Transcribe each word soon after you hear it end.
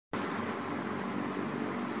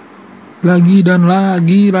Lagi dan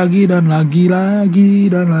lagi, lagi dan lagi, lagi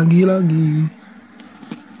dan lagi, lagi.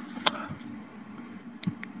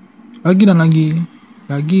 Lagi dan lagi.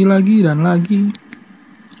 Lagi dan lagi.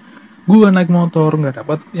 Gue naik motor gak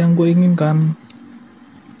dapat yang gue inginkan.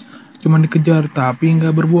 Cuman dikejar tapi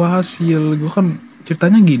gak berbuah hasil. Gue kan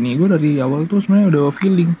ceritanya gini, gue dari awal tuh sebenarnya udah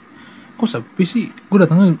feeling. Kok sepi sih? Gue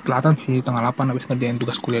datangnya kelihatan sih tengah 8 habis ngerjain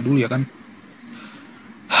tugas kuliah dulu ya kan.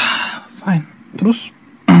 Fine. Terus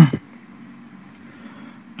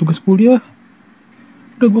tugas kuliah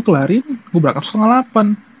udah gue kelarin, gue berangkat setengah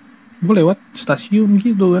 8. Gue lewat stasiun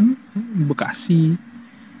gitu kan, Bekasi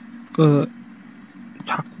ke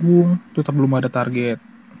Cakung, tetap belum ada target.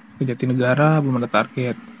 Ke Jatinegara belum ada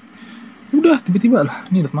target. Udah tiba-tiba lah,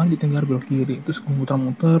 nih liat mandi Jatinegara belok kiri. Terus gue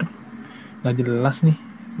muter-muter, gak jelas nih.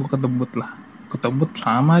 Gue ketebut lah, ketebut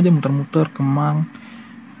sama aja muter-muter Kemang.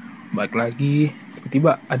 Balik lagi,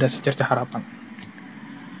 tiba-tiba ada secercah harapan.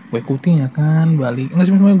 Gue ikutin ya kan, balik. Enggak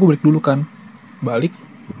sih, semuanya gue balik dulu kan. Balik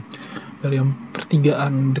dari yang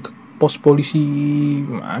pertigaan deket pos polisi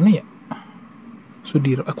mana ya,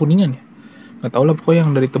 Kuningan ya, nggak tau lah, pokoknya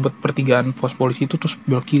yang dari Tebet pertigaan pos polisi itu terus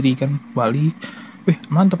belok kiri kan, balik.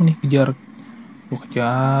 Mantap nih, kejar. Gue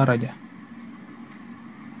kejar aja.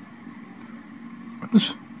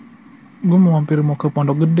 Terus gue mau hampir mau ke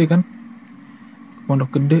Pondok Gede kan,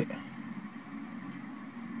 Pondok Gede.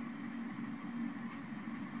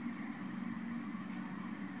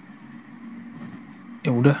 Ya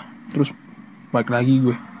udah, terus balik lagi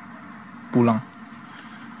gue pulang.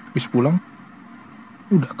 Habis pulang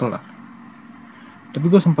udah kelar. Tapi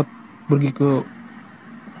gue sempat pergi ke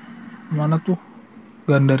mana tuh,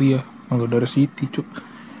 Gandaria City cuk,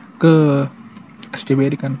 ke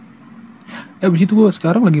SCBD kan. Abis itu gue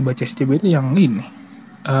sekarang lagi baca SCBD yang ini,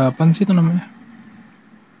 apa sih itu namanya,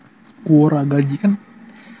 Kuora gaji kan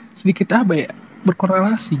sedikit apa ya,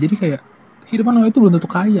 berkorelasi. Jadi kayak kehidupan lo itu belum tentu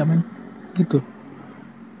kaya men, gitu.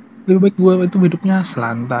 Lebih baik gue itu hidupnya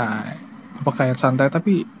selantai, apa kayak santai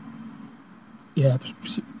tapi ya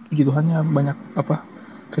puji Tuhannya banyak apa,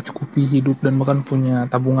 kecukupi hidup dan bahkan punya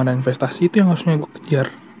tabungan dan investasi. Itu yang harusnya gue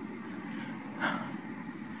kejar.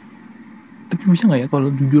 Tapi bisa nggak ya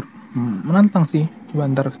kalau jujur, menantang sih. Coba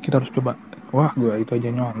ntar kita harus coba. Wah gue itu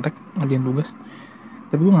aja nyontek ngerjain tugas,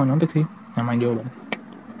 tapi gue nggak nyontek sih, nyamain jawaban.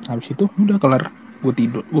 Habis itu udah kelar, gue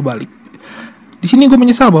tidur, gue balik. Di sini gue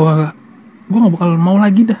menyesal bahwa gue nggak bakal mau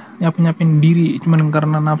lagi dah nyapin diri cuman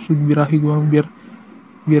karena nafsu birahi gue,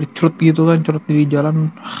 biar curut gitu kan, curut di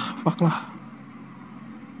jalan. Fuck lah.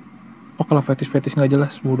 Kalau fetis nggak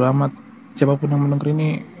jelas bodo amat. Siapapun yang mendengar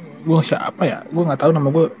ini, gue siapa ya, gue nggak tahu,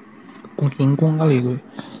 nama gue kungkung kali gue.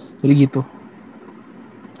 Jadi gitu.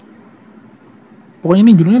 Pokoknya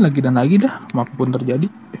ini judulnya lagi dan lagi dah, apapun terjadi.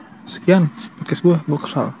 Sekian podcast gue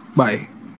kesal. Bye.